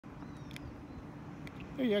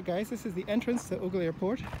Here you are, guys. This is the entrance to Ogle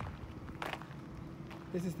Airport.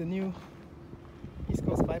 This is the new East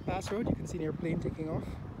Coast Bypass Road. You can see an airplane taking off.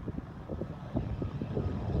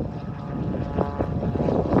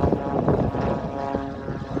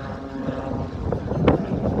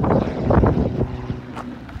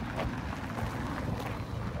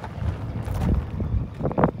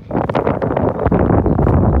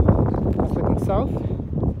 That's looking south,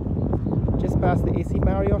 just past the AC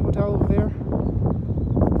Marriott Hotel over there.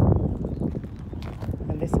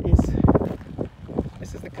 And this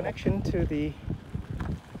is the connection to the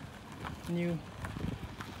new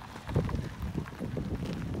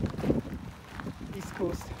East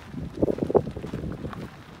Coast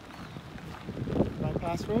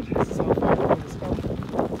Bypass Road. This is how far the road has come.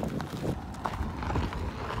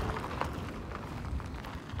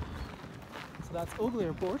 So that's Ogle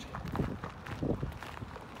Airport.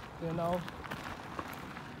 They're now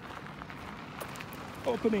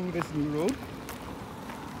opening this new road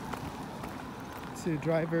to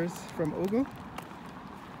drivers from Ogle.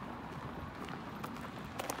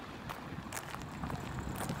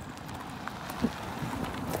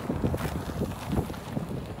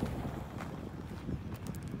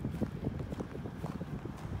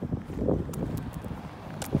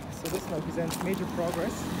 So this now presents major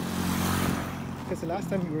progress, because the last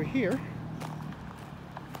time we were here,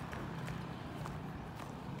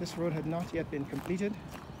 this road had not yet been completed,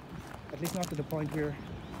 at least not to the point where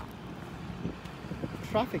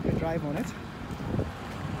traffic could drive on it. So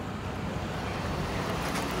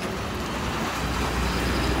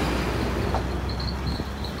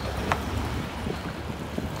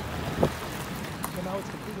now it's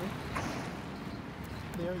completed.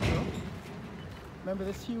 There you go. Remember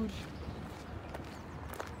this huge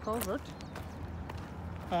culvert?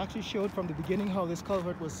 I actually showed from the beginning how this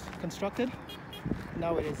culvert was constructed.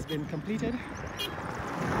 Now it has been completed.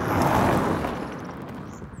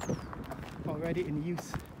 Already in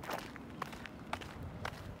use.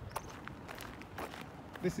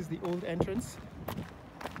 This is the old entrance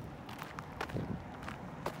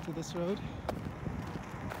to this road. You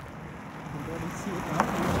can barely see it now.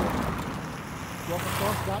 You walk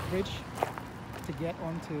across that bridge to get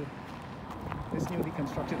onto this newly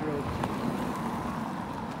constructed road.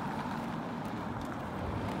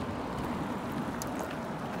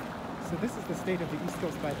 So this is the state of the East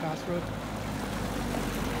Coast Bypass Road.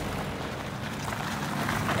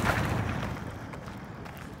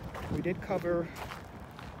 We did cover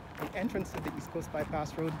the entrance to the East Coast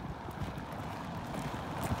Bypass Road.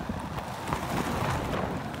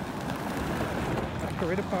 At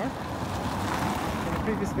Corridor Park in the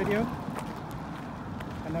previous video.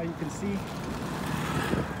 And now you can see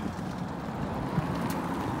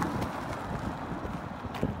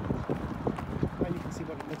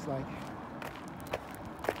what it looks like.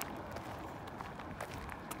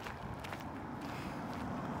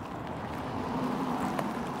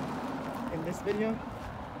 In this video,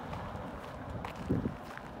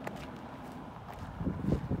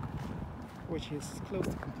 which is close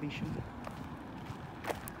to completion,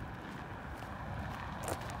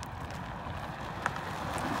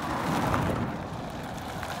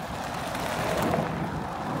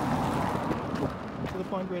 to the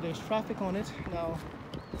point where there's traffic on it. Now,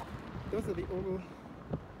 those are the Ogle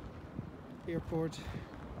Airport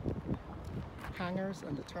hangars,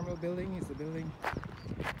 and the terminal building is the building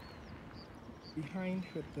behind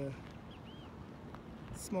with the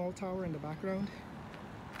small tower in the background.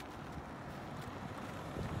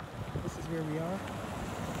 This is where we are.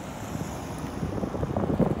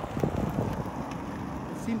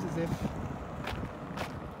 It seems as if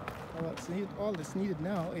all that's needed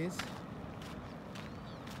now is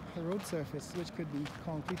the road surface, which could be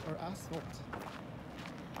concrete or asphalt,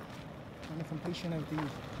 and the completion of the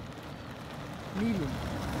median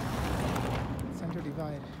center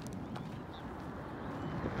divide.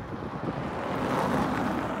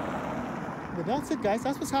 But that's it, guys.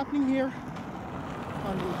 That's what's happening here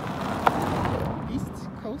on the East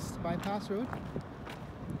Coast Bypass Road.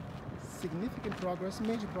 Significant progress,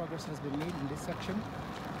 major progress has been made in this section.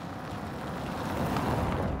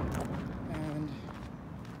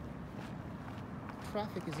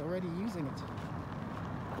 Traffic is already using it.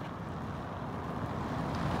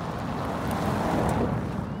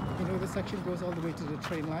 You know, this section goes all the way to the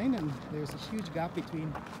train line, and there's a huge gap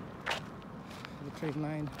between the train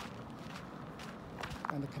line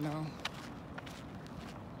and the canal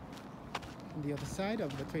on the other side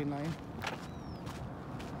of the train line.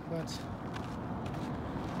 But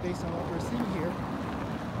based on what we're seeing here,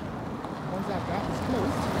 once that gap is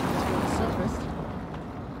closed, this road is surfaced,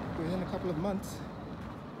 within a couple of months,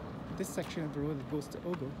 this section of the road that goes to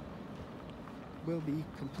Ogle will be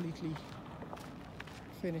completely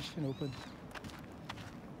finished and open.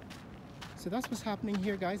 So that's what's happening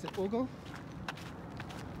here, guys, at Ogle.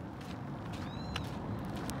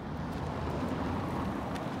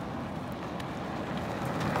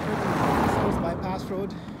 South Bypass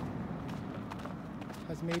Road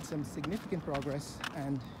has made some significant progress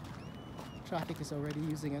and traffic is already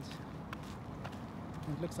using it.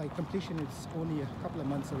 And it looks like completion is only a couple of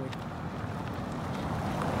months away.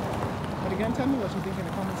 But again, tell me what you think in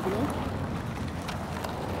the comments below.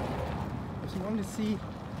 If you want to see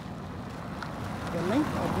the length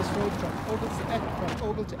of this road from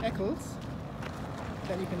Ogle to Eccles,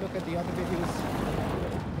 then you can look at the other videos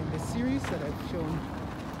in this series that I've shown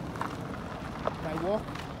my walk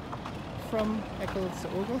from Eccles to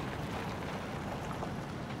Ogle.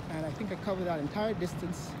 And I think I covered that entire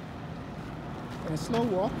distance in a slow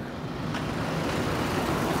walk.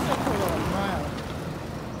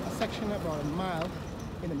 A section about a mile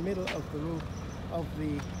in the middle of the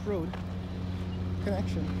road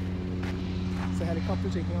connection. It's a helicopter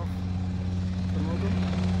taking off from Ogle.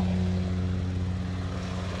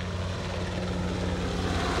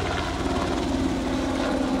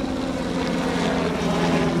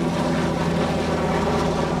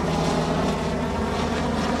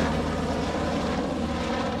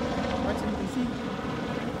 Right, so you can see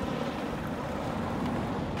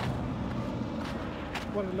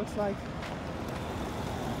what it looks like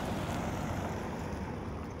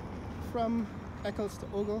from Eccles to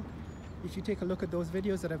Ogle. If you take a look at those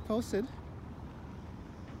videos that I've posted,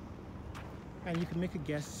 and you can make a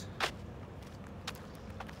guess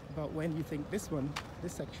about when you think this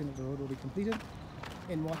section of the road will be completed,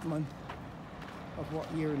 in what month of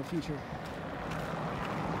what year in the future.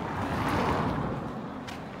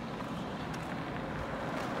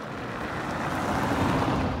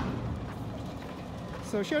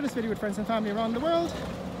 So share this video with friends and family around the world.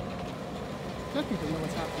 Let people know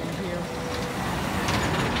what's happening here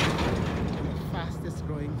in the fastest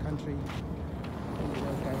growing country in the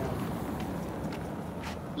world, Guyana.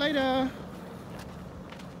 Later!